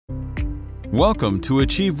Welcome to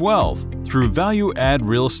Achieve Wealth through value-add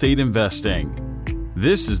real estate investing.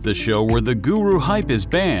 This is the show where the guru hype is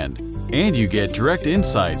banned and you get direct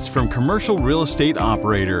insights from commercial real estate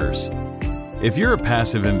operators. If you're a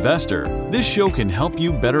passive investor, this show can help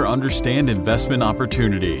you better understand investment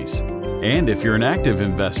opportunities. And if you're an active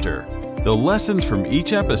investor, the lessons from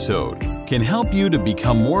each episode can help you to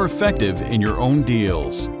become more effective in your own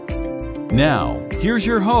deals. Now, here's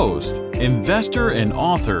your host, investor and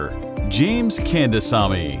author, James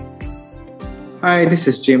Kandasamy. Hi, this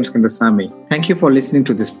is James Kandasamy. Thank you for listening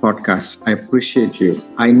to this podcast. I appreciate you.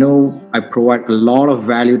 I know I provide a lot of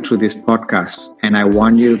value through this podcast, and I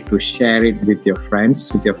want you to share it with your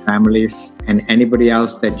friends, with your families, and anybody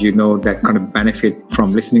else that you know that kind of benefit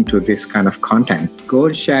from listening to this kind of content. Go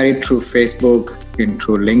and share it through Facebook,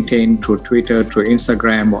 through LinkedIn, through Twitter, through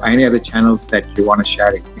Instagram, or any other channels that you want to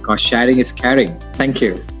share it, because sharing is caring. Thank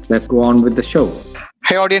you. Let's go on with the show.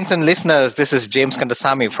 Hey, audience and listeners, this is James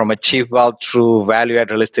Kandasamy from Achieve Wealth through Value-Add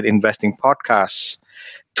Real Estate Investing Podcast.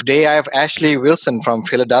 Today, I have Ashley Wilson from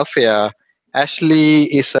Philadelphia. Ashley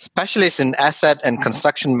is a specialist in asset and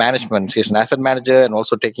construction management. She's an asset manager and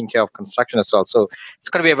also taking care of construction as well. So it's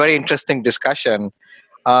going to be a very interesting discussion.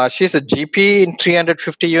 She's a GP in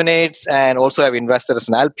 350 units and also have invested as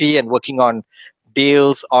an LP and working on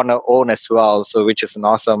deals on her own as well, so which is an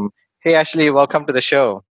awesome. Hey, Ashley, welcome to the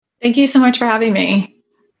show. Thank you so much for having me.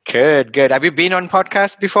 Good. Have you been on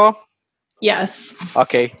podcasts before? Yes.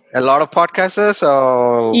 Okay. A lot of podcasters?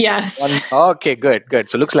 Or yes. Okay, good.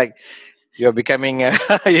 So looks like you're becoming,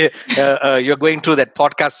 you're going through that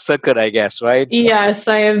podcast circuit, I guess, right? So, yes,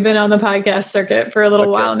 I have been on the podcast circuit for a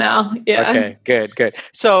little while now. Yeah. Okay, good.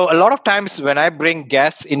 So a lot of times when I bring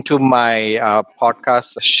guests into my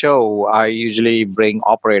podcast show, I usually bring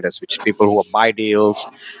operators, which are people who buy deals,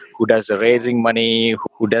 who does the raising money,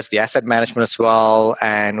 who does the asset management as well,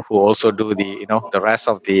 and who also do the rest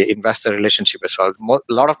of the investor relationship as well.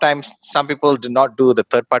 A lot of times, some people do not do the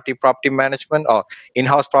third-party property management or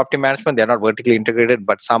in-house property management. They're not vertically integrated,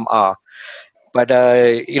 but some are. But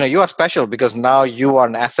you are special because now you are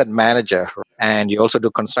an asset manager and you also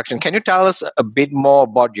do construction. Can you tell us a bit more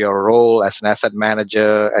about your role as an asset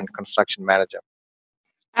manager and construction manager?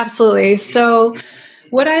 Absolutely. So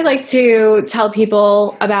what I like to tell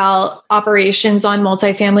people about operations on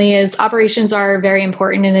multifamily is operations are very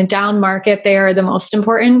important. In a down market, they are the most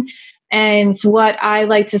important. And what I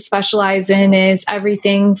like to specialize in is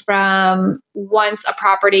everything from once a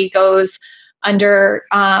property goes under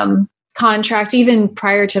contract, even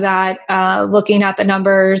prior to that, looking at the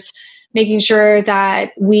numbers, making sure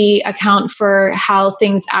that we account for how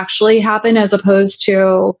things actually happen as opposed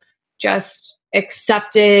to just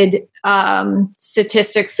accepted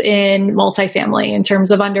statistics in multifamily in terms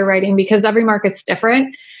of underwriting, because every market's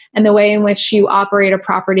different and the way in which you operate a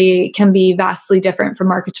property can be vastly different from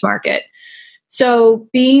market to market. So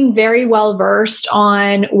being very well versed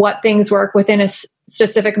on what things work within a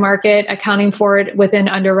specific market, accounting for it within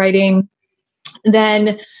underwriting,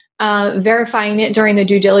 then verifying it during the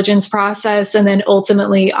due diligence process, and then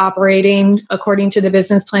ultimately operating according to the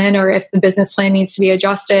business plan, or if the business plan needs to be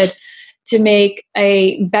adjusted to make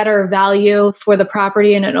a better value for the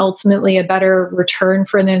property and ultimately a better return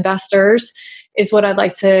for the investors, is what I'd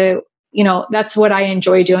like to, that's what I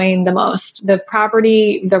enjoy doing the most. The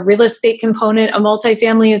property, the real estate component of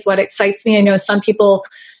multifamily is what excites me. I know some people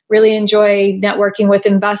really enjoy networking with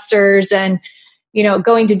investors and,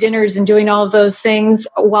 going to dinners and doing all of those things.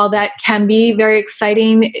 While that can be very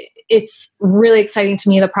exciting, it's really exciting to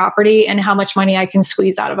me, the property and how much money I can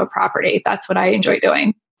squeeze out of a property. That's what I enjoy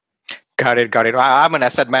doing. Got it. I'm an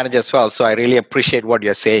asset manager as well, so I really appreciate what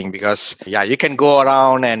you're saying because, you can go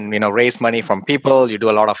around and raise money from people. You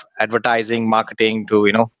do a lot of advertising, marketing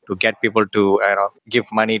to get people to give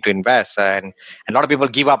money to invest, and a lot of people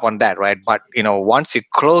give up on that, right? But once you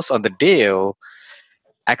close on the deal,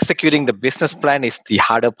 executing the business plan is the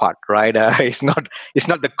harder part, right? It's not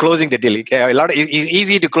the closing the deal. It's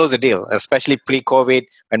easy to close a deal, especially pre-COVID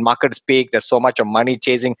when markets peak. There's so much of money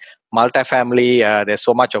chasing multifamily. There's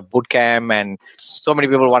so much of boot camp, and so many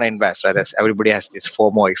people want to invest, right? Everybody has this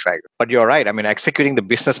FOMO effect. But you're right. I mean, executing the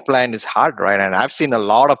business plan is hard, right? And I've seen a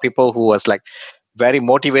lot of people who was like very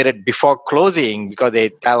motivated before closing because they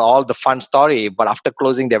tell all the fun story, but after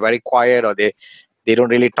closing, they're very quiet, or they don't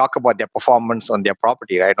really talk about their performance on their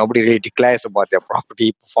property, right? Nobody really declares about their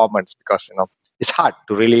property performance because, it's hard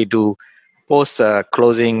to really do post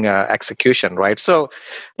closing execution, right? So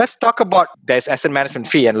let's talk about this asset management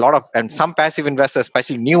fee. And some passive investors,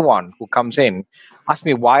 especially new one who comes in, ask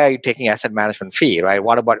me, why are you taking asset management fee, right?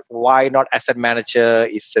 What about why not asset manager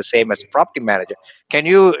is the same as property manager? Can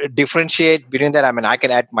you differentiate between that? I mean, I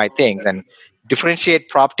can add my things and differentiate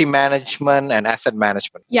property management and asset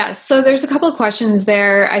management. Yes. So there's a couple of questions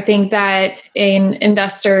there. I think that an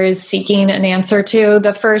investor is seeking an answer to.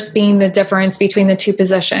 The first being the difference between the two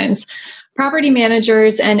positions. Property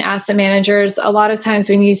managers and asset managers, a lot of times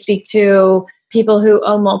when you speak to people who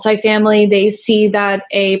own multifamily, they see that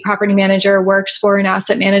a property manager works for an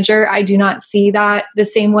asset manager. I do not see that the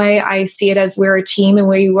same way. I see it as we're a team and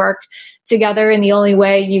we work together. And the only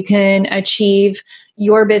way you can achieve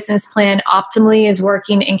your business plan optimally is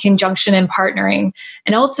working in conjunction and partnering.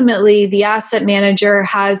 And ultimately, the asset manager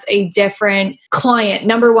has a different client,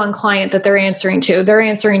 number one client that they're answering to. They're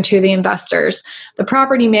answering to the investors. The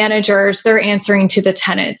property managers, they're answering to the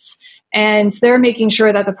tenants. And they're making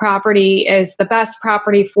sure that the property is the best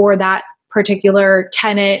property for that particular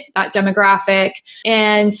tenant, that demographic.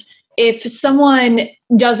 And if someone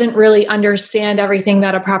doesn't really understand everything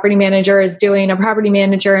that a property manager is doing, a property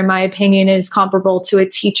manager, in my opinion, is comparable to a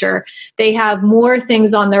teacher. They have more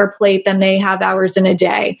things on their plate than they have hours in a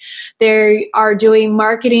day. They are doing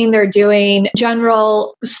marketing, they're doing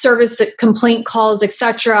general service complaint calls,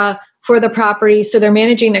 etc., for the property. So they're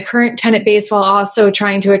managing the current tenant base while also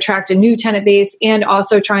trying to attract a new tenant base and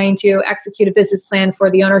also trying to execute a business plan for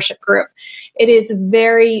the ownership group. It is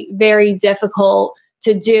very, very difficult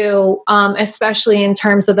to do, especially in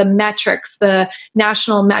terms of the metrics, the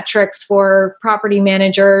national metrics for property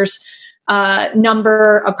managers,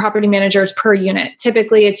 number of property managers per unit.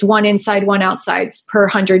 Typically, it's one inside, one outside per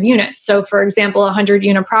 100 units. So, for example, a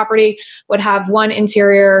 100-unit property would have one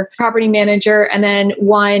interior property manager and then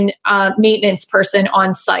one maintenance person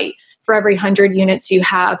on site for every 100 units you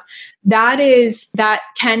have. That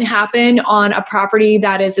can happen on a property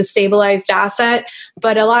that is a stabilized asset.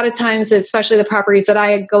 But a lot of times, especially the properties that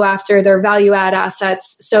I go after, they're value add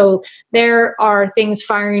assets. So there are things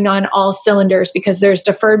firing on all cylinders because there's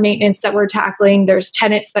deferred maintenance that we're tackling. There's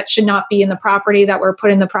tenants that should not be in the property that were put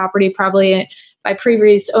in the property probably by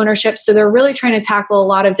previous ownership. So they're really trying to tackle a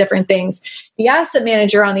lot of different things. The asset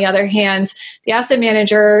manager, on the other hand, the asset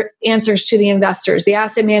manager answers to the investors. The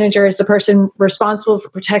asset manager is the person responsible for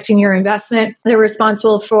protecting your investment. They're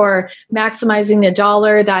responsible for maximizing the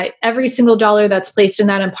dollar, that every single dollar that's placed in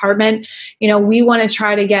that apartment. We want to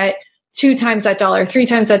try to get 2 times that dollar, 3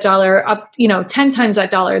 times that dollar, up, 10 times that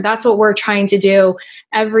dollar. That's what we're trying to do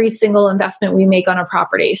every single investment we make on a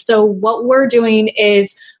property. So what we're doing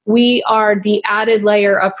is we are the added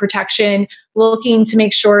layer of protection, looking to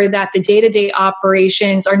make sure that the day-to-day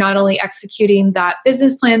operations are not only executing that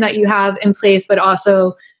business plan that you have in place, but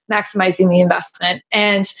also maximizing the investment.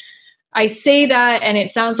 And I say that, and it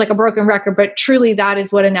sounds like a broken record, but truly that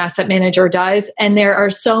is what an asset manager does. And there are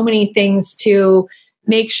so many things to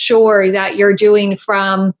make sure that you're doing,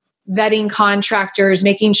 from vetting contractors,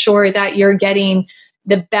 making sure that you're getting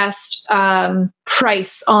the best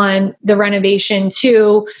price on the renovation,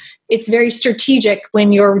 to it's very strategic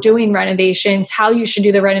when you're doing renovations, how you should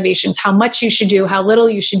do the renovations, how much you should do, how little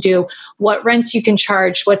you should do, what rents you can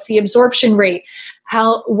charge, what's the absorption rate,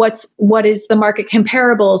 what is the market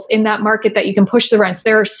comparables in that market that you can push the rents.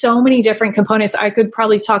 There are so many different components. I could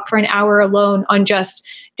probably talk for an hour alone on just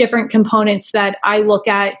different components that I look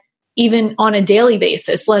at even on a daily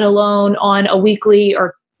basis, let alone on a weekly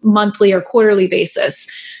or monthly or quarterly basis.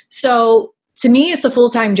 So to me, it's a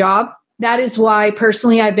full-time job. That is why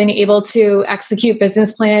personally I've been able to execute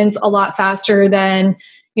business plans a lot faster than,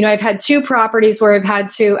 I've had 2 properties where I've had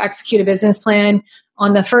to execute a business plan.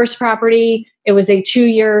 On the first property, it was a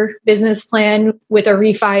 2-year business plan with a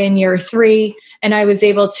refi in year 3, and I was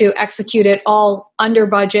able to execute it all under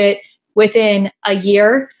budget within a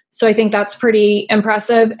year. So I think that's pretty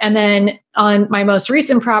impressive. And then on my most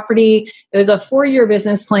recent property, it was a 4-year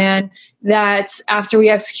business plan that after we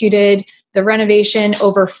executed the renovation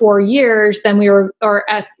over 4 years, then at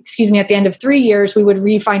the end of 3 years, we would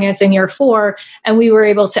refinance in year 4, and we were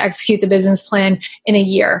able to execute the business plan in a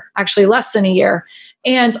year, actually less than a year,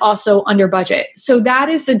 and also under budget. So that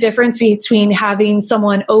is the difference between having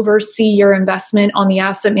someone oversee your investment on the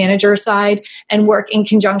asset manager side and work in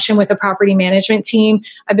conjunction with a property management team.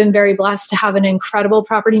 I've been very blessed to have an incredible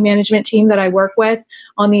property management team that I work with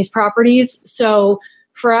on these properties. So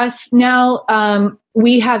for us now,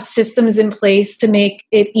 we have systems in place to make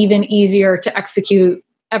it even easier to execute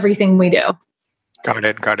everything we do.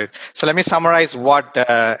 Got it. So let me summarize what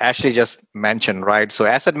Ashley just mentioned, right? So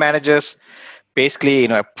asset managers basically,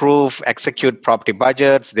 approve, execute property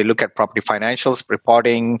budgets. They look at property financials,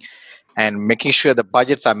 reporting, and making sure the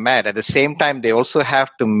budgets are met. At the same time, they also have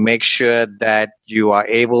to make sure that you are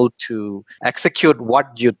able to execute what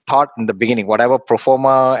you thought in the beginning, whatever pro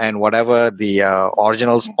forma and whatever the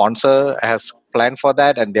original sponsor has planned for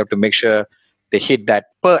that, and they have to make sure they hit that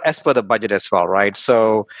as per the budget as well, right?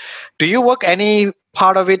 So do you work any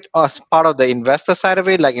part of it as part of the investor side of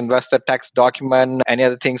it, like investor tax document, any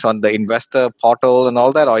other things on the investor portal and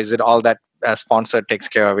all that, or is it all that sponsor takes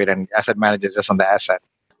care of it and asset managers just on the asset?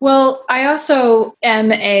 Well, I also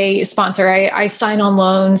am a sponsor. I sign on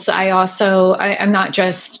loans. I'm not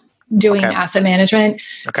just doing asset management.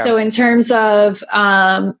 Okay. So in terms of,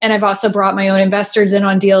 and I've also brought my own investors in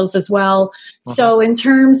on deals as well. Mm-hmm. So in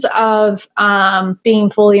terms of being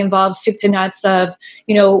fully involved, soup to nuts of,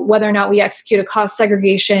 whether or not we execute a cost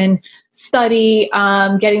segregation study,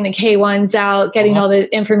 getting the K1s out, getting all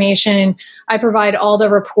the information. I provide all the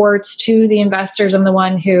reports to the investors. I'm the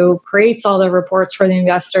one who creates all the reports for the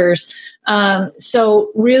investors.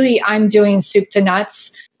 So really, I'm doing soup to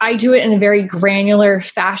nuts. I do it in a very granular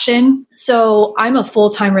fashion. So I'm a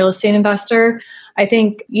full-time real estate investor. I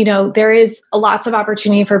think, there is lots of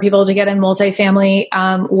opportunity for people to get in multifamily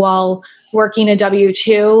while working a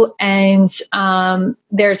W-2. And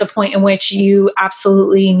there's a point in which you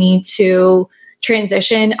absolutely need to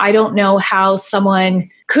transition. I don't know how someone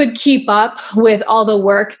could keep up with all the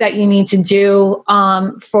work that you need to do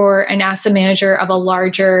for an asset manager of a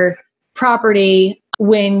larger property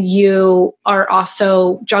when you are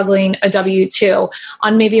also juggling a W-2.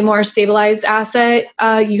 On maybe a more stabilized asset,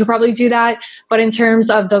 you could probably do that. But in terms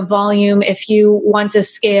of the volume, if you want to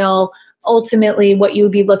scale, ultimately what you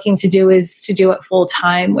would be looking to do is to do it full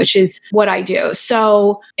time, which is what I do.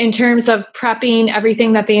 So in terms of prepping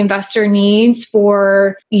everything that the investor needs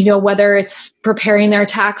for, whether it's preparing their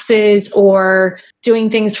taxes or doing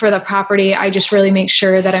things for the property, I just really make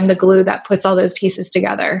sure that I'm the glue that puts all those pieces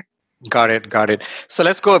together. Got it. So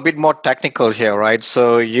let's go a bit more technical here, right?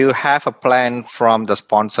 So you have a plan from the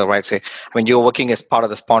sponsor, right? So when you're working as part of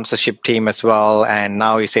the sponsorship team as well, and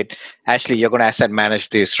now you said, Ashley, you're going to asset manage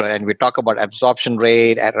this, right? And we talk about absorption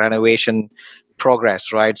rate and renovation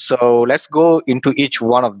progress, right? So let's go into each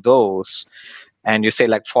one of those. And you say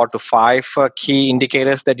like 4 to 5 key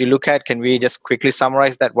indicators that you look at. Can we just quickly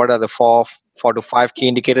summarize that? What are the 4 to 5 key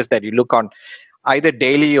indicators that you look on either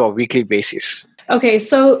daily or weekly basis? Okay,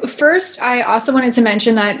 so first, I also wanted to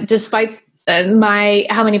mention that despite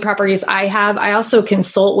how many properties I have, I also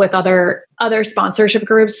consult with other sponsorship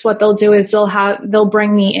groups. What they'll do is they'll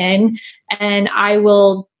bring me in, and I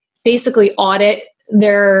will basically audit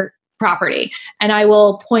their property, and I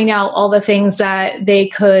will point out all the things that they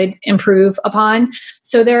could improve upon.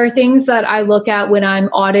 So there are things that I look at when I'm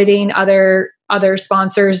auditing other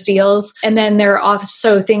sponsors' deals. And then there are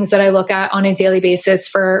also things that I look at on a daily basis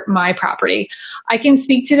for my property. I can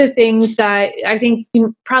speak to the things that I think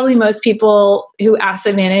probably most people who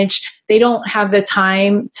asset manage, they don't have the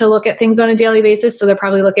time to look at things on a daily basis. So they're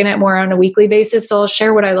probably looking at more on a weekly basis. So I'll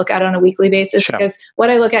share what I look at on a weekly basis, because what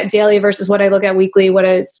I look at daily versus what I look at weekly, what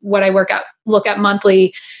I look at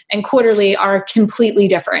monthly and quarterly are completely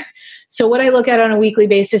different. So what I look at on a weekly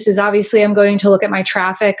basis is obviously I'm going to look at my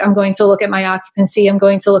traffic. I'm going to look at my occupancy. I'm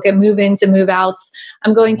going to look at move-ins and move-outs.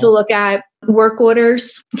 I'm going to look at work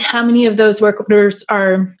orders. How many of those work orders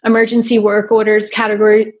are emergency work orders,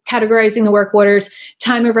 categorizing the work orders,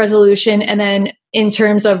 time of resolution, and then in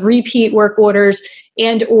terms of repeat work orders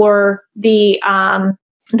and or the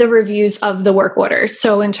reviews of the work orders.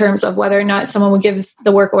 So in terms of whether or not someone would give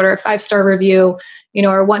the work order a 5-star review,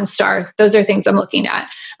 or 1 star, those are things I'm looking at.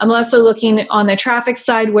 I'm also looking on the traffic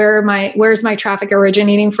side, where's my traffic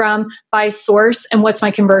originating from by source, and what's my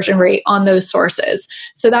conversion rate on those sources.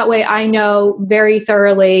 So that way I know very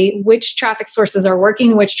thoroughly which traffic sources are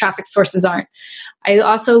working, which traffic sources aren't. I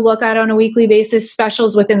also look at on a weekly basis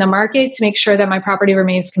specials within the market to make sure that my property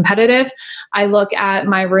remains competitive. I look at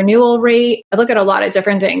my renewal rate. I look at a lot of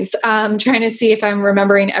different things, trying to see if I'm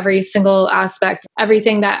remembering every single aspect,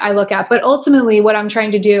 everything that I look at. But ultimately, what I'm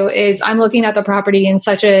trying to do is I'm looking at the property in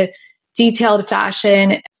such a detailed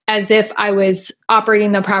fashion as if I was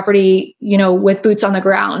operating the property, with boots on the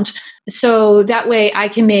ground. So that way I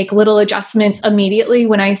can make little adjustments immediately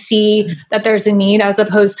when I see that there's a need, as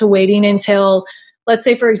opposed to waiting until, let's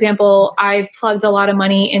say, for example, I've plugged a lot of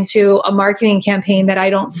money into a marketing campaign that I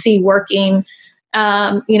don't see working,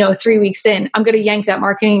 3 weeks in. I'm going to yank that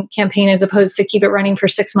marketing campaign as opposed to keep it running for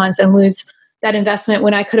 6 months and lose that investment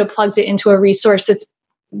when I could have plugged it into a resource that's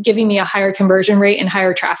giving me a higher conversion rate and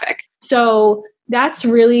higher traffic. So that's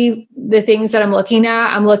really the things that I'm looking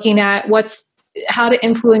at. I'm looking at what's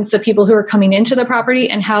influence the people who are coming into the property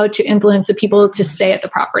and how to influence the people to stay at the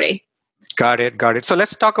property. Got it. So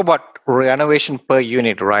let's talk about renovation per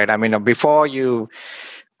unit, right? I mean, before you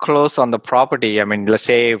close on the property, I mean, let's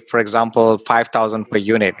say, for example, 5,000 per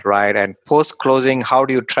unit, right? And post closing, how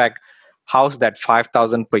do you track how's that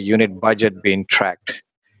 5,000 per unit budget being tracked?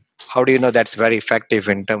 How do you know that's very effective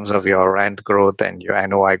in terms of your rent growth and your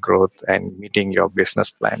NOI growth and meeting your business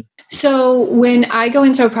plan? So when I go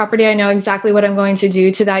into a property, I know exactly what I'm going to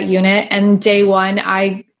do to that unit. And day one,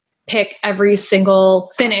 I pick every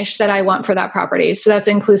single finish that I want for that property. So that's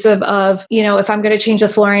inclusive of, if I'm going to change the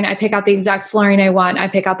flooring, I pick out the exact flooring I want. I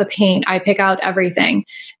pick out the paint. I pick out everything.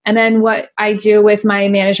 And then what I do with my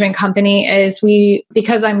management company is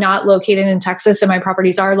because I'm not located in Texas and my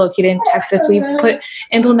properties are located in Texas, we've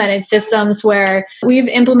implemented systems where we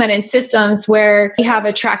have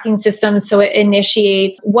a tracking system. So it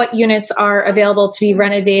initiates what units are available to be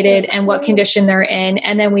renovated and what condition they're in.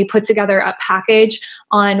 And then we put together a package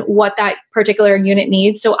on what that particular unit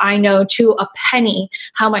needs. So I know to a penny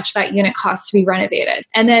how much that unit costs to be renovated.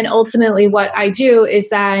 And then ultimately what I do is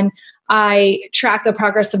then I track the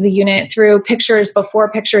progress of the unit through pictures,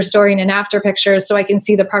 before pictures, during and after pictures, so I can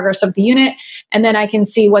see the progress of the unit. And then I can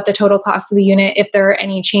see what the total cost of the unit, if there are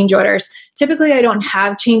any change orders. Typically, I don't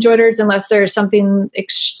have change orders unless there's something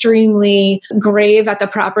extremely grave at the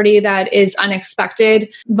property that is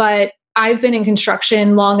unexpected. But I've been in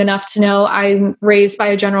construction long enough to know I'm raised by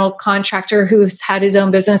a general contractor who's had his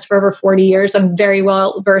own business for over 40 years. I'm very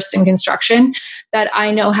well versed in construction, that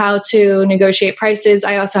I know how to negotiate prices.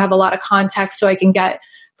 I also have a lot of contacts so I can get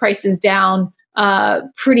prices down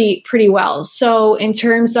pretty well. So in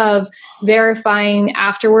terms of verifying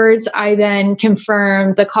afterwards, I then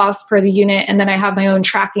confirm the cost per the unit, and then I have my own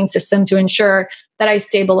tracking system to ensure that I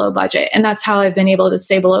stay below budget. And that's how I've been able to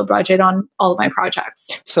stay below budget on all of my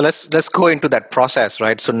projects. So let's go into that process,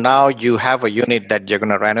 right? So now you have a unit that you're going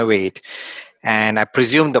to renovate. And I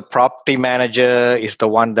presume the property manager is the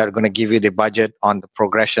one that's going to give you the budget on the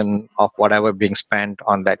progression of whatever being spent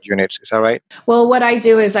on that unit. Is that right? Well, what I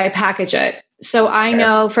do is I package it. So I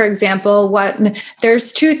know, for example,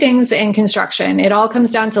 there's two things in construction. It all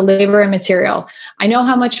comes down to labor and material. I know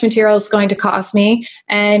how much material is going to cost me,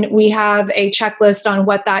 and we have a checklist on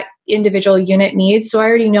what that individual unit needs. So I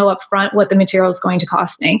already know up front what the material is going to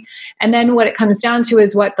cost me. And then what it comes down to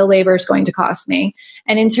is what the labor is going to cost me.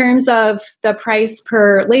 And in terms of the price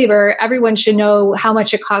per labor, everyone should know how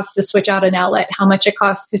much it costs to switch out an outlet, how much it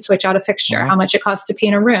costs to switch out a fixture, how much it costs to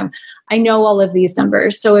paint a room. I know all of these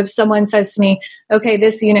numbers. So if someone says to me, okay,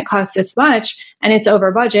 this unit costs this much and it's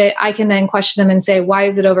over budget, I can then question them and say, why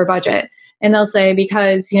is it over budget? And they'll say,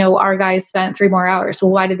 because, our guys spent 3 more hours.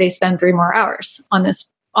 Well, why did they spend 3 more hours on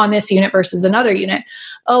this unit versus another unit?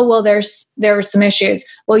 Oh, well, there were some issues.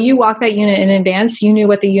 Well, you walked that unit in advance. You knew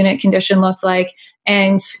what the unit condition looked like.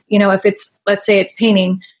 And, if let's say it's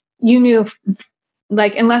painting, you knew,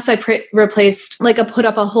 unless I replaced, I put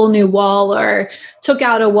up a whole new wall or took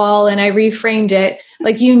out a wall and I reframed it,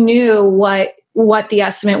 you knew what the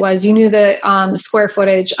estimate was. You knew the square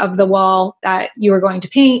footage of the wall that you were going to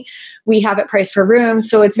paint. We have it priced per room.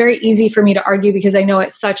 So it's very easy for me to argue because I know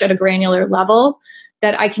it's such at a granular level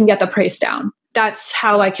that I can get the price down. That's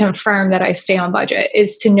how I confirm that I stay on budget,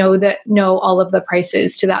 is to know all of the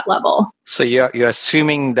prices to that level. So you're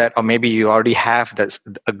assuming that, or maybe you already have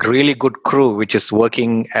a really good crew which is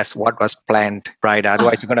working as what was planned, right?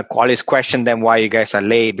 Otherwise, you're going to always question them why you guys are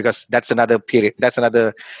late, because that's another period. That's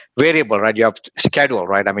another variable, right? You have schedule,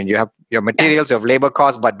 right? I mean, you have your materials, you have labor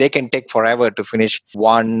costs, but they can take forever to finish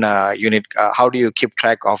one unit. How do you keep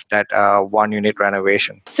track of that one unit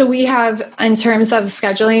renovation? So we have, in terms of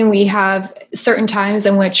scheduling, we have certain times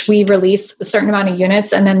in which we release a certain amount of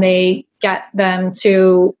units and then they get them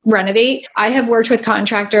to renovate. I have worked with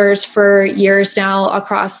contractors for years now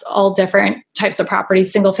across all different types of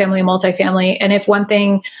properties, single family and multifamily. And if one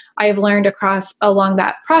thing I have learned along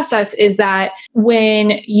that process is that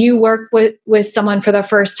when you work with someone for the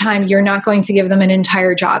first time, you're not going to give them an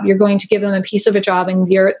entire job. You're going to give them a piece of a job, and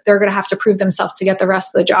they're going to have to prove themselves to get the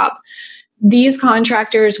rest of the job. These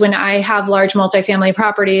contractors, when I have large multifamily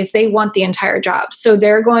properties, they want the entire job. So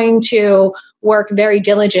they're going to work very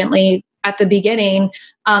diligently at the beginning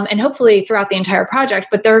and hopefully throughout the entire project,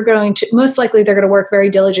 but most likely they're going to work very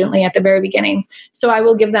diligently at the very beginning. So I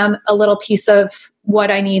will give them a little piece of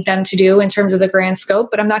what I need them to do in terms of the grand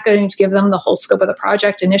scope, but I'm not going to give them the whole scope of the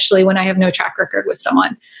project initially when I have no track record with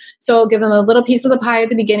someone. So I'll give them a little piece of the pie at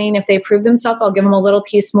the beginning. If they prove themselves, I'll give them a little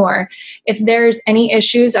piece more. If there's any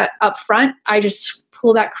issues up front, I just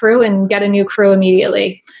pull that crew and get a new crew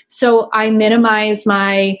immediately. So I minimize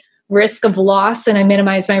my risk of loss and I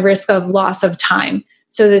minimize my risk of loss of time.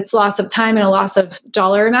 So it's loss of time and a loss of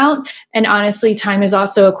dollar amount. And honestly, time is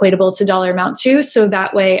also equatable to dollar amount too. So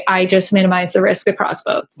that way I just minimize the risk across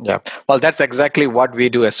both. Yeah. Well, that's exactly what we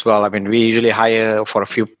do as well. I mean, we usually hire for a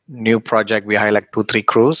few new projects, we hire like 2-3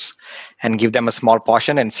 crews and give them a small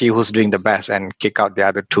portion and see who's doing the best and kick out the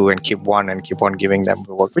other 2 and keep one and keep on giving them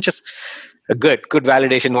the work, which is a good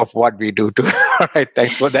validation of what we do too. All right,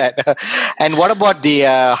 thanks for that. And what about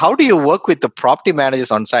how do you work with the property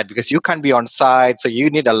managers on site? Because you can't be on site, so you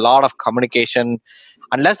need a lot of communication.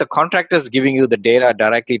 Unless the contractor is giving you the data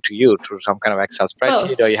directly to you through some kind of Excel spreadsheet,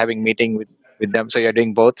 Both. or you're having meeting with them. So you're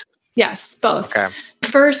doing both? Yes, both. Okay.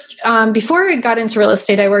 First, before I got into real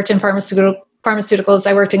estate, I worked in pharmaceuticals.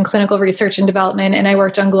 I worked in clinical research and development, and I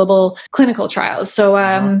worked on global clinical trials. So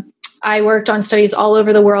I worked on studies all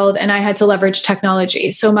over the world, and I had to leverage technology.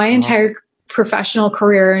 So my entire professional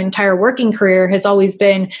career, entire working career has always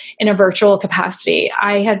been in a virtual capacity.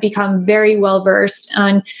 I have become very well versed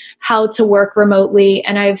on how to work remotely,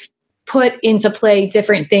 and I've put into play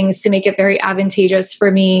different things to make it very advantageous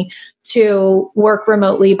for me to work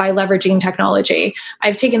remotely by leveraging technology.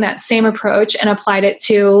 I've taken that same approach and applied it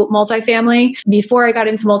to multifamily. Before I got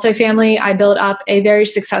into multifamily, I built up a very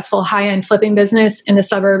successful high-end flipping business in the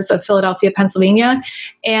suburbs of Philadelphia, Pennsylvania.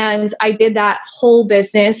 And I did that whole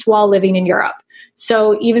business while living in Europe.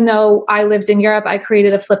 So even though I lived in Europe, I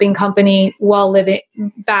created a flipping company while living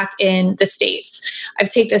back in the States. I've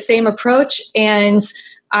taken the same approach, and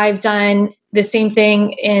I've done the same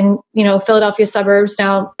thing in, Philadelphia suburbs,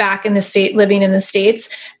 now back in the state, living in the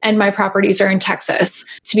States, and my properties are in Texas.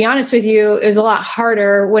 To be honest with you, it was a lot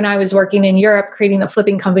harder when I was working in Europe, creating the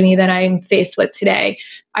flipping company than I'm faced with today.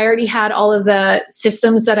 I already had all of the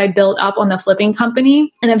systems that I built up on the flipping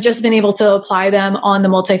company, and I've just been able to apply them on the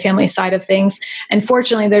multifamily side of things. And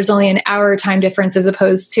fortunately, there's only an hour time difference as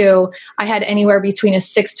opposed to I had anywhere between a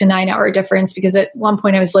 6 to 9 hour difference because at one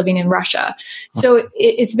point I was living in Russia. So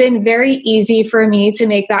it's been very easy for me to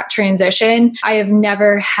make that transition. I have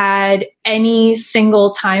never had any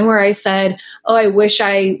single time where I said, oh, I wish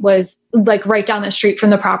I was like right down the street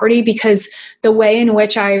from the property, because the way in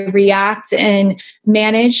which I react and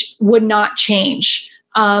manage would not change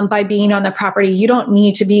by being on the property. You don't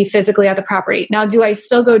need to be physically at the property. Now, do I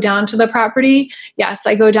still go down to the property? Yes,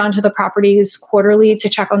 I go down to the properties quarterly to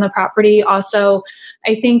check on the property. Also,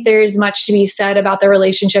 I think there's much to be said about the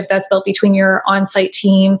relationship that's built between your on-site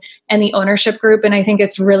team and the ownership group. And I think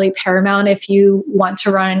it's really paramount if you want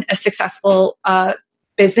to run a successful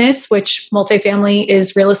business, which multifamily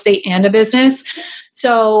is real estate and a business.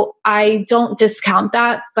 So I don't discount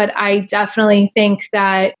that, but I definitely think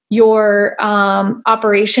that your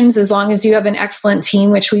operations, as long as you have an excellent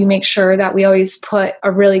team, which we make sure that we always put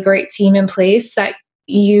a really great team in place, that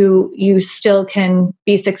you still can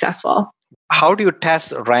be successful. How do you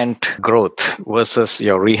test rent growth versus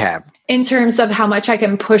your rehab? In terms of how much I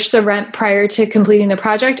can push the rent prior to completing the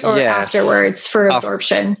project, or afterwards for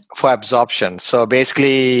absorption? For absorption. So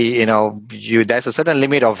basically, there's a certain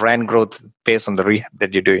limit of rent growth based on the rehab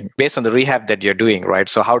that you're doing, right?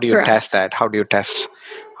 So how do you test that? How do you test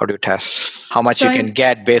how much you can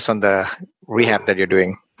get based on the rehab that you're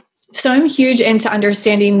doing? So I'm huge into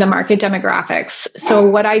understanding the market demographics. So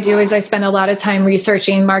what I do is I spend a lot of time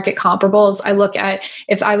researching market comparables. I look at,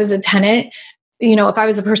 if I was a tenant, if I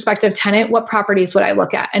was a prospective tenant, what properties would I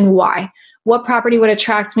look at and why? What property would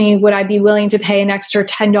attract me? Would I be willing to pay an extra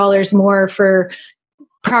 $10 more for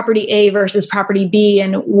property A versus property B,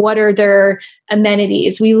 and what are their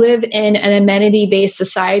amenities? We live in an amenity-based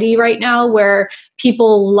society right now where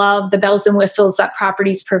people love the bells and whistles that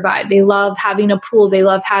properties provide. They love having a pool. They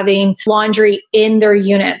love having laundry in their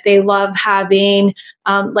unit. They love having,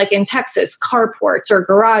 like in Texas, carports or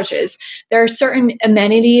garages. There are certain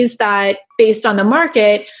amenities that, based on the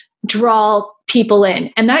market, draw people in,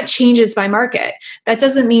 and that changes by market. That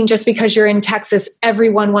doesn't mean just because you're in Texas,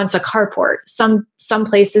 everyone wants a carport. Some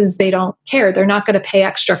places they don't care. They're not going to pay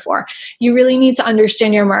extra for. You really need to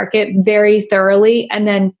understand your market very thoroughly and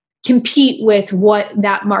then compete with what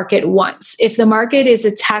that market wants. If the market is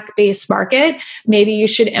a tech-based market, maybe you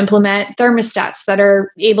should implement thermostats that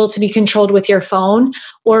are able to be controlled with your phone,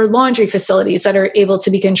 or laundry facilities that are able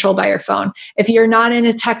to be controlled by your phone. If you're not in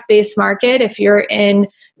a tech-based market, if you're in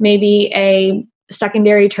maybe a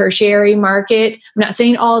secondary, tertiary market, I'm not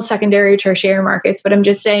saying all secondary, tertiary markets, but I'm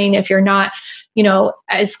just saying if you're not,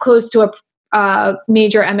 as close to a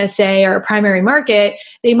major MSA or a primary market,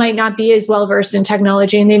 they might not be as well versed in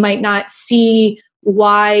technology, and they might not see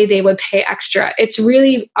why they would pay extra. It's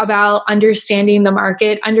really about understanding the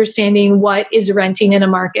market, understanding what is renting in a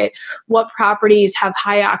market, what properties have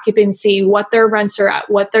high occupancy, what their rents are at,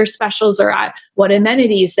 what their specials are at, what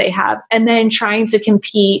amenities they have, and then trying to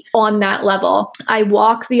compete on that level. I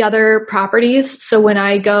walk the other properties. So when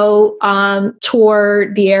I go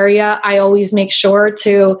tour the area, I always make sure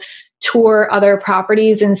to tour other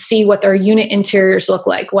properties and see what their unit interiors look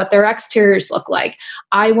like, what their exteriors look like.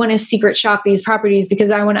 I want to secret shop these properties because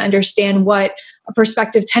I want to understand what a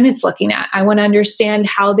prospective tenant's looking at. I want to understand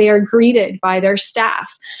how they are greeted by their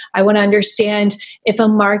staff. I want to understand if a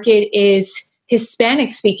market is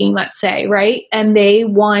Hispanic speaking, let's say, right? And they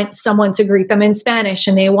want someone to greet them in Spanish,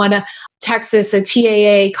 and they want a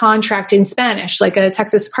TAA contract in Spanish, like a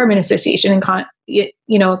Texas Apartment Association and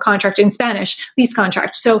a contract in Spanish, lease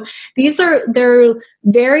contract. So they're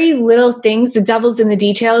very little things. The devil's in the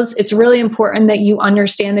details. It's really important that you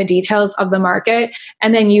understand the details of the market,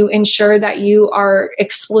 and then you ensure that you are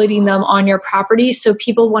exploiting them on your property. So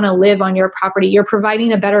people want to live on your property. You're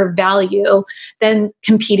providing a better value than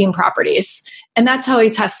competing properties. And that's how I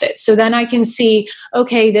test it. So then I can see,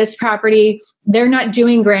 okay, this property, they're not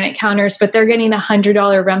doing granite counters, but they're getting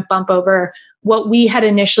 $100 rent bump over what we had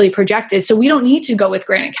initially projected. So we don't need to go with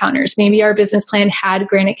granite counters. Maybe our business plan had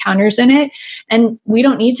granite counters in it, and we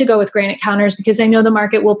don't need to go with granite counters because I know the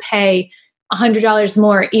market will pay $100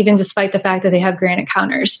 more, even despite the fact that they have granite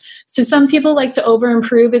counters. So some people like to over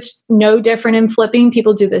improve. It's no different in flipping.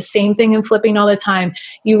 People do the same thing in flipping all the time.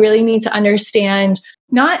 You really need to understand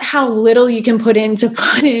not how little you can put in to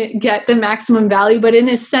get the maximum value, but in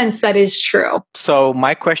a sense that is true. So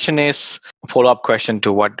my question is, follow-up question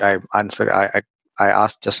to what I answered. I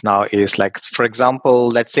asked just now is like, for example,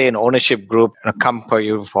 let's say an ownership group come for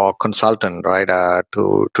you for consultant, right?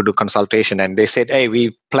 To do consultation, and they said, "Hey,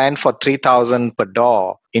 we plan for $3,000 per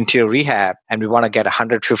door interior rehab, and we want to get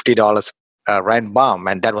 $150 rent bump,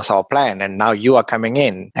 and that was our plan. And now you are coming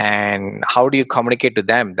in, and how do you communicate to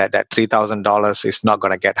them that $3,000 is not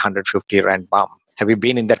going to get $150 rent bump?" Have you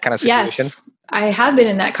been in that kind of situation? Yes, I have been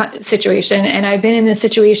in that situation, and I've been in the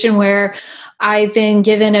situation where I've been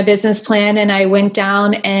given a business plan and I went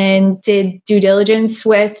down and did due diligence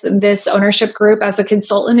with this ownership group as a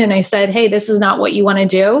consultant. And I said, hey, this is not what you want to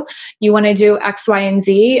do. You want to do X, Y, and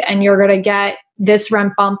Z, and you're going to get this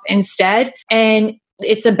rent bump instead. And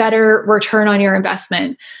it's a better return on your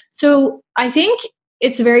investment. So I think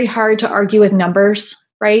it's very hard to argue with numbers,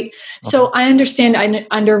 right? Okay. So I understand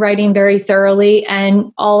underwriting very thoroughly,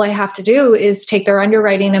 and all I have to do is take their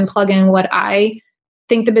underwriting and plug in what I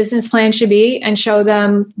think the business plan should be and show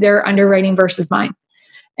them their underwriting versus mine.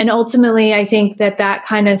 And ultimately, I think that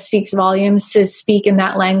kind of speaks volumes to speak in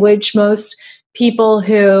that language. Most people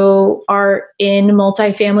who are in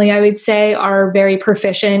multifamily, I would say, are very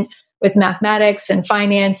proficient with mathematics and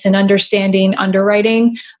finance and understanding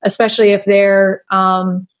underwriting, especially if they're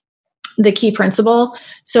the key principal.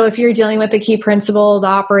 So if you're dealing with the key principal, the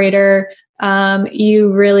operator,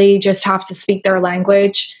 you really just have to speak their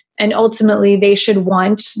language. And ultimately, they should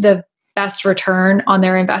want the best return on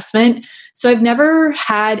their investment. So I've never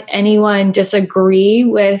had anyone disagree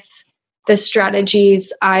with the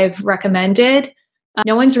strategies I've recommended.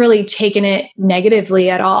 No one's really taken it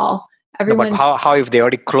negatively at all. But how if they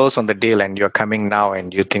already close on the deal and you're coming now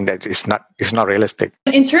and you think that it's not realistic?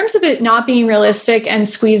 In terms of it not being realistic and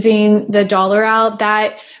squeezing the dollar out,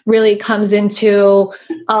 that really comes into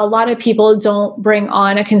a lot of people don't bring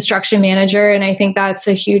on a construction manager. And I think that's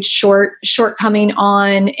a huge shortcoming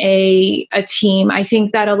on a team. I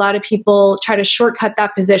think that a lot of people try to shortcut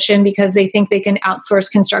that position because they think they can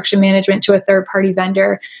outsource construction management to a third-party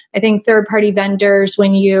vendor. I think third-party vendors,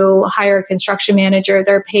 when you hire a construction manager,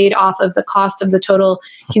 they're paid off of the cost of the total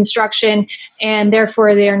construction, and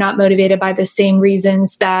therefore they are not motivated by the same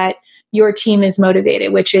reasons that your team is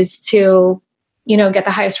motivated, which is to get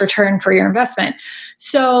the highest return for your investment.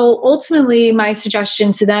 So ultimately, my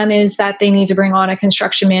suggestion to them is that they need to bring on a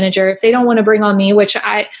construction manager. If they don't want to bring on me, which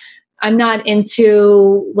I'm not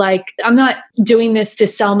into, I'm not doing this to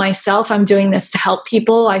sell myself. I'm doing this to help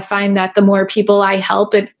people. I find that the more people I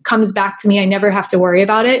help, it comes back to me. I never have to worry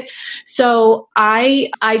about it. So I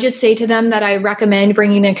just say to them that I recommend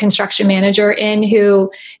bringing a construction manager in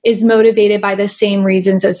who is motivated by the same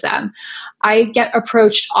reasons as them. I get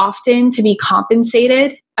approached often to be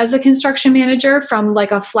compensated as a construction manager from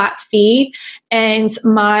a flat fee. And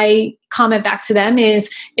my comment back to them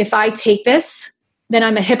is, if I take this, then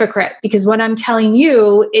I'm a hypocrite, because what I'm telling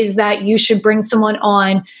you is that you should bring someone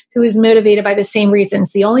on who is motivated by the same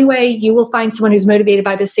reasons. The only way you will find someone who's motivated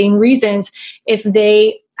by the same reasons if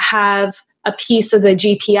they have a piece of the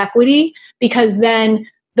GP equity, because then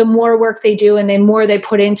the more work they do and the more they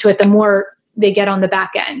put into it, the more they get on the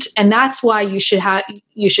back end. And that's why you should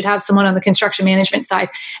have someone on the construction management side.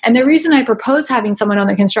 And the reason I propose having someone on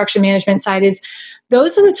the construction management side is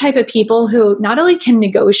those are the type of people who not only can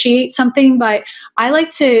negotiate something, but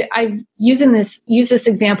I've used this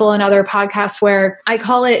example in other podcasts where I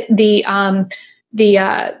call it the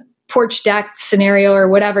porch deck scenario or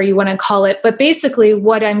whatever you want to call it. But basically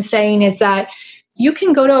what I'm saying is that you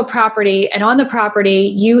can go to a property and on the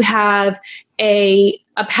property you have a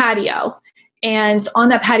patio. And on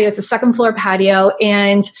that patio, it's a second floor patio.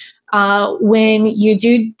 And when you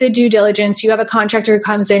do the due diligence, you have a contractor who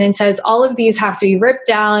comes in and says, all of these have to be ripped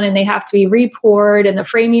down and they have to be re-poured and the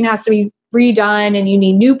framing has to be redone and you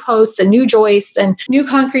need new posts and new joists and new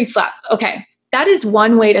concrete slab. Okay, that is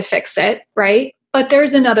one way to fix it, right? But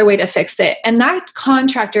there's another way to fix it. And that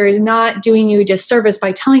contractor is not doing you a disservice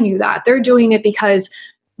by telling you that. They're doing it because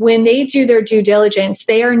when they do their due diligence,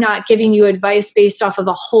 they are not giving you advice based off of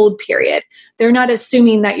a hold period. They're not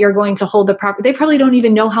assuming that you're going to hold the property. They probably don't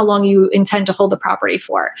even know how long you intend to hold the property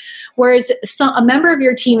for. Whereas a member of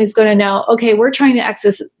your team is going to know, okay, we're trying to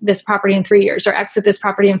exit this property in 3 years or exit this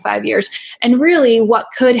property in 5 years. And really what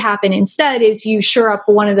could happen instead is you shore up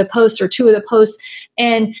one of the posts or two of the posts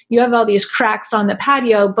and you have all these cracks on the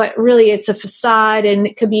patio, but really it's a facade and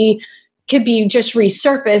it could be just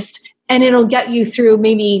resurfaced. And it'll get you through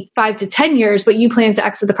maybe 5 to 10 years, but you plan to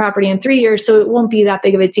exit the property in 3 years. So it won't be that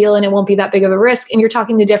big of a deal and it won't be that big of a risk. And you're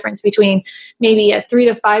talking the difference between maybe a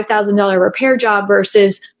 $3,000 to $5,000 repair job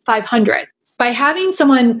versus $500. By having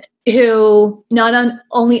someone who not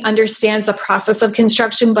only understands the process of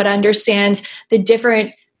construction, but understands the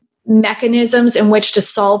different mechanisms in which to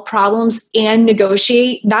solve problems and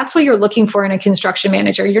negotiate, that's what you're looking for in a construction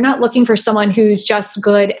manager. You're not looking for someone who's just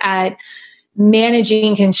good at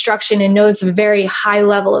managing construction and knows a very high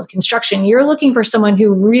level of construction. You're looking for someone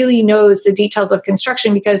who really knows the details of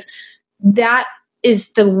construction because that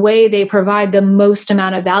is the way they provide the most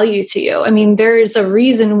amount of value to you. I mean, there is a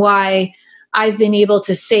reason why I've been able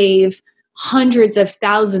to save hundreds of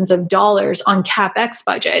thousands of dollars on CapEx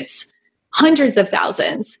budgets, hundreds of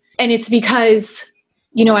thousands. And it's because,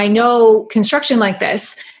 I know construction like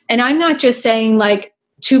this. And I'm not just saying like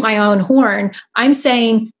toot my own horn. I'm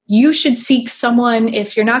saying you should seek someone,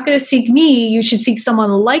 if you're not going to seek me, you should seek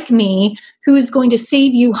someone like me who is going to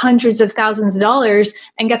save you hundreds of thousands of dollars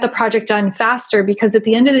and get the project done faster. Because at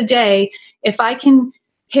the end of the day, if I can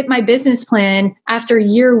hit my business plan after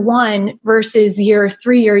year 1 versus year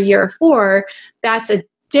 3 or year 4, that's a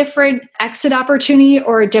different exit opportunity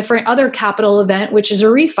or a different other capital event, which is a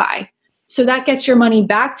refi. So that gets your money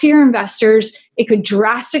back to your investors. It could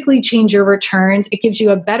drastically change your returns. It gives you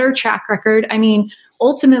a better track record. I mean,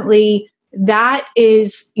 ultimately, that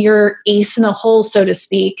is your ace in the hole, so to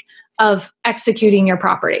speak, of executing your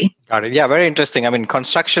property. Got it. Yeah, very interesting. I mean,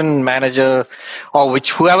 construction manager or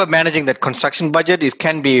whoever managing that construction budget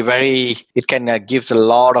gives a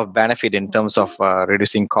lot of benefit in terms of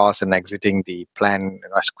reducing costs and exiting the plan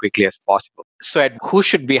as quickly as possible. So who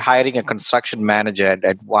should be hiring a construction manager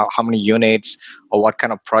at how many units or what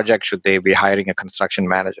kind of project should they be hiring a construction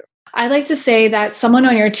manager? I like to say that someone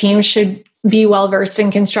on your team should be well-versed in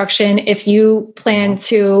construction. If you plan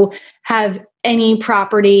to have any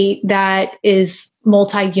property that is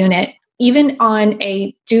multi-unit, even on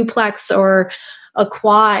a duplex or a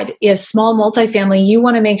quad, a small multifamily, you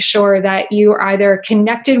want to make sure that you are either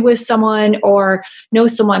connected with someone or know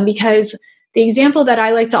someone. Because the example that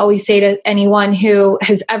I like to always say to anyone who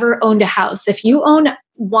has ever owned a house, if you own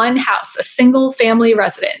one house, a single family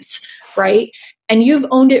residence, right, and you've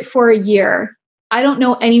owned it for a year, I don't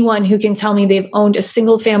know anyone who can tell me they've owned a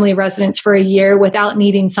single family residence for a year without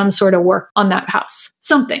needing some sort of work on that house,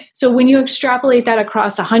 something. So when you extrapolate that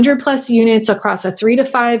across 100 plus units, across a 3 to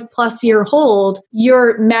 5 plus year hold,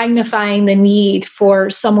 you're magnifying the need for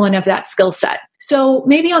someone of that skill set. So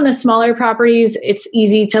maybe on the smaller properties, it's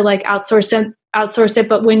easy to like outsource it.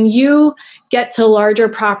 But when you get to larger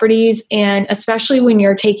properties, and especially when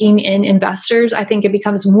you're taking in investors, I think it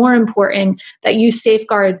becomes more important that you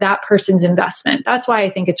safeguard that person's investment. That's why I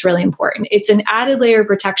think it's really important. It's an added layer of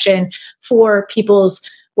protection for people's,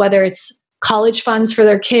 whether it's college funds for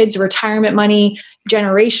their kids, retirement money,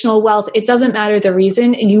 generational wealth. It doesn't matter the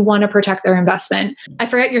reason, and you want to protect their investment. I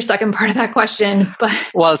forget your second part of that question,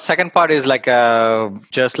 but second part is like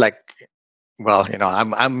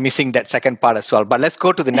I'm missing that second part as well. But let's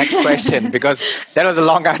go to the next question because that was a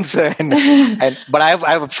long answer. But I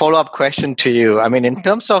have a follow-up question to you. I mean, in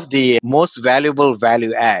terms of the most valuable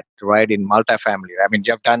value add, right, in multifamily, I mean,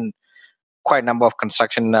 you have done quite a number of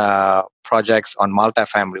construction projects on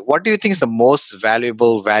multifamily. What do you think is the most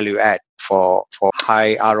valuable value add for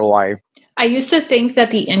high ROI? I used to think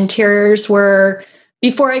that the interiors were,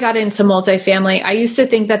 before I got into multifamily, I used to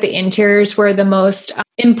think that the interiors were the most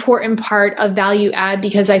important part of value add,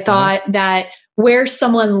 because I thought that where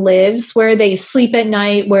someone lives, where they sleep at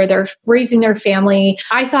night, where they're raising their family,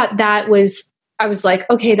 I thought I was like,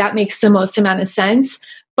 okay, that makes the most amount of sense.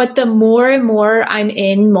 But the more and more I'm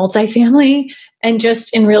in multifamily and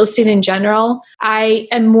just in real estate in general, I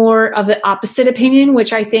am more of the opposite opinion,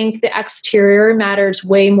 which I think the exterior matters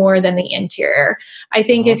way more than the interior. I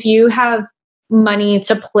think if you have money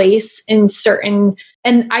to place in certain,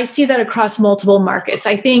 and I see that across multiple markets.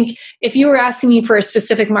 I think if you were asking me for a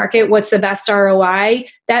specific market, what's the best ROI,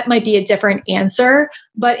 that might be a different answer.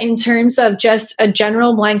 But in terms of just a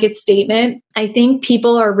general blanket statement, I think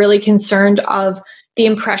people are really concerned of the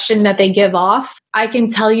impression that they give off. I can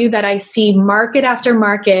tell you that I see market after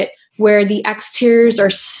market where the exteriors are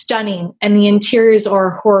stunning and the interiors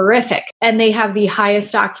are horrific, and they have the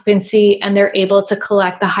highest occupancy and they're able to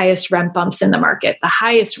collect the highest rent bumps in the market, the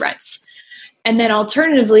highest rents. And then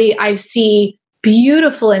alternatively, I see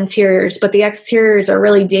beautiful interiors, but the exteriors are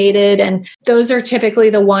really dated. And those are typically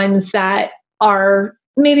the ones that are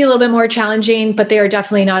maybe a little bit more challenging, but they are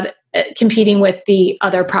definitely not competing with the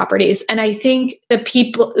other properties. And I think the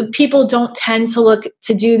people don't tend to look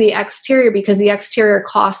to do the exterior because the exterior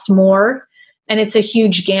costs more and it's a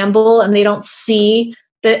huge gamble and they don't see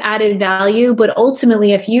the added value. But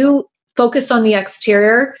ultimately, if you focus on the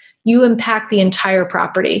exterior, you impact the entire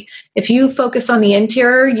property. If you focus on the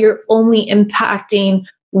interior, you're only impacting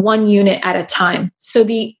one unit at a time. So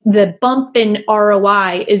the bump in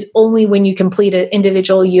ROI is only when you complete an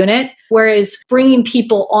individual unit, whereas bringing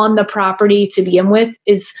people on the property to begin with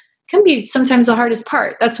can be sometimes the hardest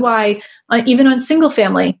part. That's why even on single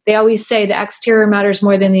family, they always say the exterior matters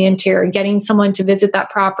more than the interior. Getting someone to visit that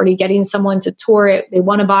property, getting someone to tour it, they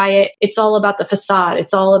want to buy it. It's all about the facade.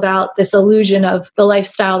 It's all about this illusion of the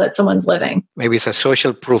lifestyle that someone's living. Maybe it's a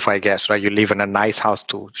social proof, I guess, right? You live in a nice house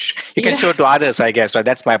too. You can show it to others, I guess, right?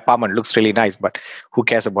 That's my apartment. Looks really nice, but who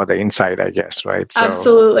cares about the inside, I guess, right? So,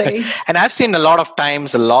 absolutely. And I've seen a lot of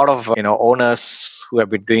times, a lot of owners who have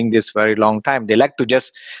been doing this very long time, they like to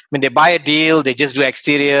just, they buy a deal, they just do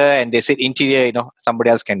exterior and they say interior,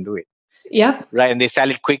 somebody else can do it. Yep. Right. And they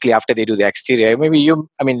sell it quickly after they do the exterior. Maybe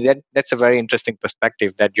that's a very interesting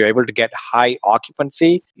perspective that you're able to get high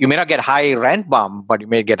occupancy. You may not get high rent bump, but you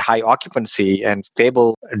may get high occupancy and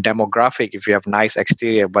stable demographic if you have nice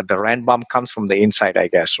exterior. But the rent bump comes from the inside, I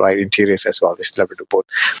guess, right? Interiors as well. We still have to do both.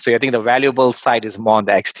 So I think the valuable side is more on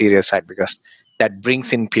the exterior side because that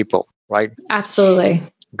brings in people, right? Absolutely.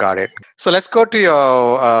 Got it. So let's go to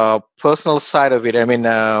your personal side of it.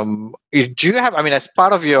 Do you have, as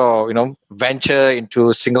part of your, venture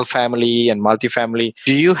into single family and multifamily,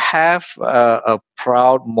 do you have a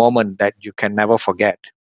proud moment that you can never forget?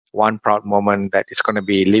 One proud moment that is going to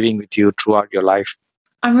be living with you throughout your life?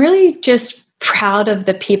 I'm really just proud of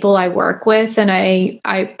the people I work with and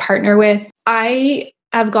I partner with. I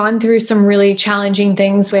have gone through some really challenging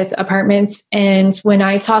things with apartments. And when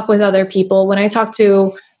I talk with other people, when I talk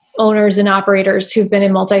to owners and operators who've been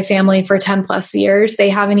in multifamily for 10 plus years, they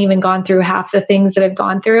haven't even gone through half the things that I've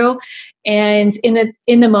gone through. And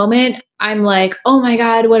in the moment, I'm like, oh my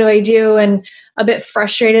God, what do I do? And a bit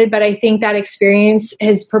frustrated, but I think that experience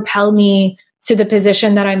has propelled me to the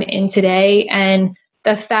position that I'm in today. And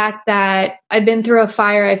the fact that I've been through a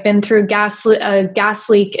fire, I've been through a gas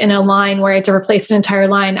leak in a line where I had to replace an entire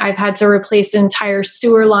line. I've had to replace an entire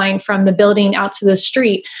sewer line from the building out to the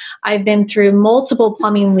street. I've been through multiple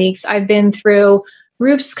plumbing leaks. I've been through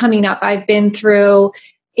roofs coming up. I've been through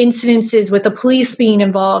incidences with the police being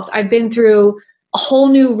involved. I've been through a whole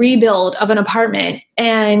new rebuild of an apartment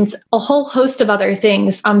and a whole host of other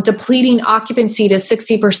things, depleting occupancy to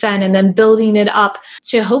 60% and then building it up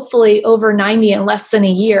to hopefully over 90 in less than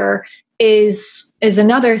a year is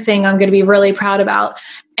another thing I'm going to be really proud about.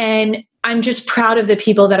 And I'm just proud of the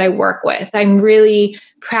people that I work with. I'm really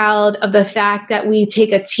proud of the fact that we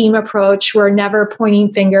take a team approach. We're never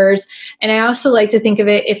pointing fingers. And I also like to think of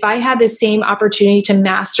it, if I had the same opportunity to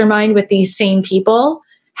mastermind with these same people,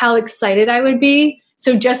 how excited I would be.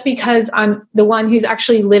 So just because I'm the one who's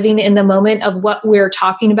actually living in the moment of what we're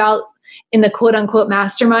talking about in the quote unquote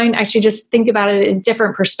mastermind, I should just think about it in a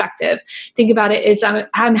different perspective. Think about it as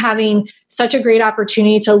I'm having such a great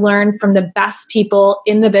opportunity to learn from the best people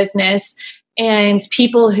in the business and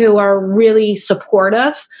people who are really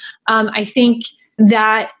supportive. I think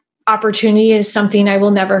that opportunity is something I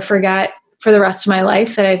will never forget for the rest of my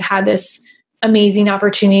life, that I've had this amazing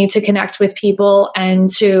opportunity to connect with people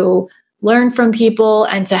and to learn from people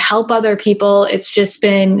and to help other people. It's just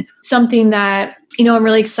been something that I'm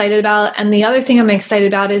really excited about. And the other thing I'm excited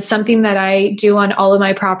about is something that I do on all of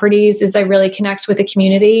my properties is I really connect with the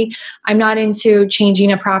community. I'm not into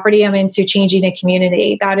changing a property. I'm into changing a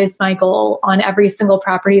community. That is my goal on every single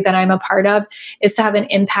property that I'm a part of, is to have an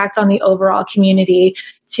impact on the overall community,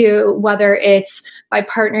 to whether it's by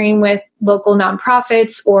partnering with local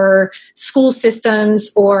nonprofits or school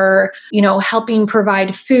systems, or, helping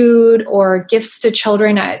provide food or gifts to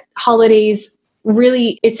children at holidays.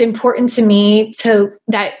 Really, it's important to me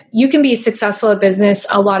that you can be successful at business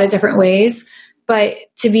a lot of different ways, but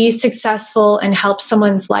to be successful and help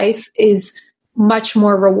someone's life is much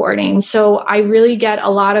more rewarding. So I really get a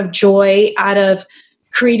lot of joy out of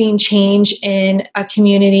creating change in a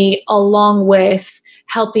community, along with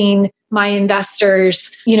helping my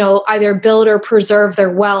investors, either build or preserve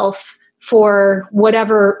their wealth for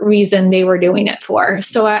whatever reason they were doing it for.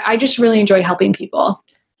 So I just really enjoy helping people.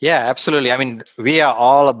 Yeah, absolutely. I mean, we are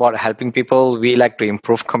all about helping people. We like to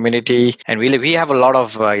improve community, and we have a lot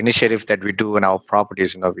of initiatives that we do in our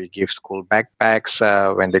properties. We give school backpacks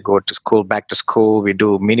when they go to school, back to school. We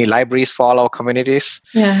do mini libraries for all our communities.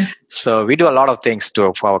 Yeah. So we do a lot of things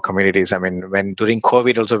for our communities. I mean, when during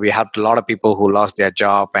COVID also, we helped a lot of people who lost their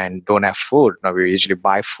job and don't have food. We usually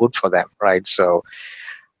buy food for them, right? So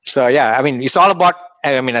yeah, I mean, it's all about,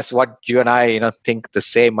 that's what you and I, think the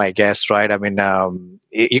same, I guess, right? I mean,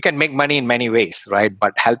 you can make money in many ways, right?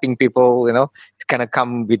 But helping people, it's gonna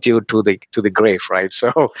come with you to the grave, right?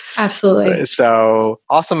 So absolutely. So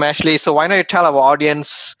awesome, Ashley. So why don't you tell our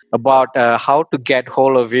audience about how to get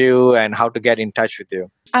hold of you and how to get in touch with you?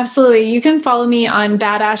 Absolutely. You can follow me on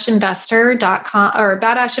badashinvestor.com or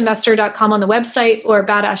badashinvestor.com on the website, or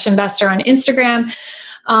badashinvestor on Instagram.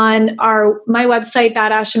 On my website,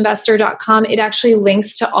 badashinvestor.com, it actually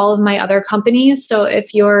links to all of my other companies. So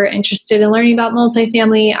if you're interested in learning about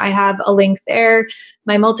multifamily, I have a link there.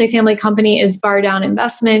 My multifamily company is Bar Down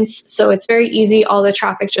Investments. So it's very easy. All the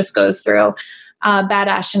traffic just goes through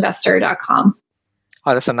badashinvestor.com.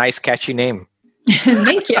 Oh, that's a nice, catchy name.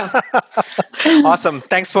 Thank you. Awesome.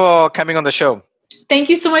 Thanks for coming on the show. Thank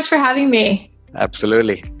you so much for having me.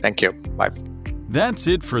 Absolutely. Thank you. Bye. That's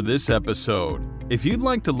it for this episode. If you'd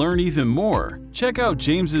like to learn even more, check out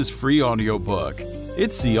James's free audiobook.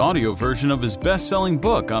 It's the audio version of his best-selling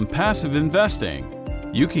book on passive investing.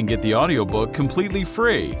 You can get the audiobook completely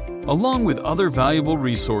free, along with other valuable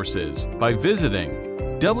resources, by visiting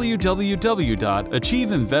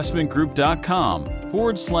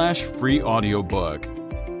www.achieveinvestmentgroup.com/free audiobook.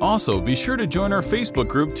 Also, be sure to join our Facebook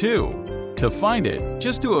group too. To find it,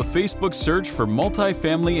 just do a Facebook search for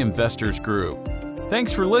Multifamily Investors Group.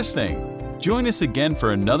 Thanks for listening. Join us again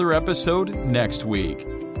for another episode next week.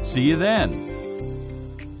 See you then.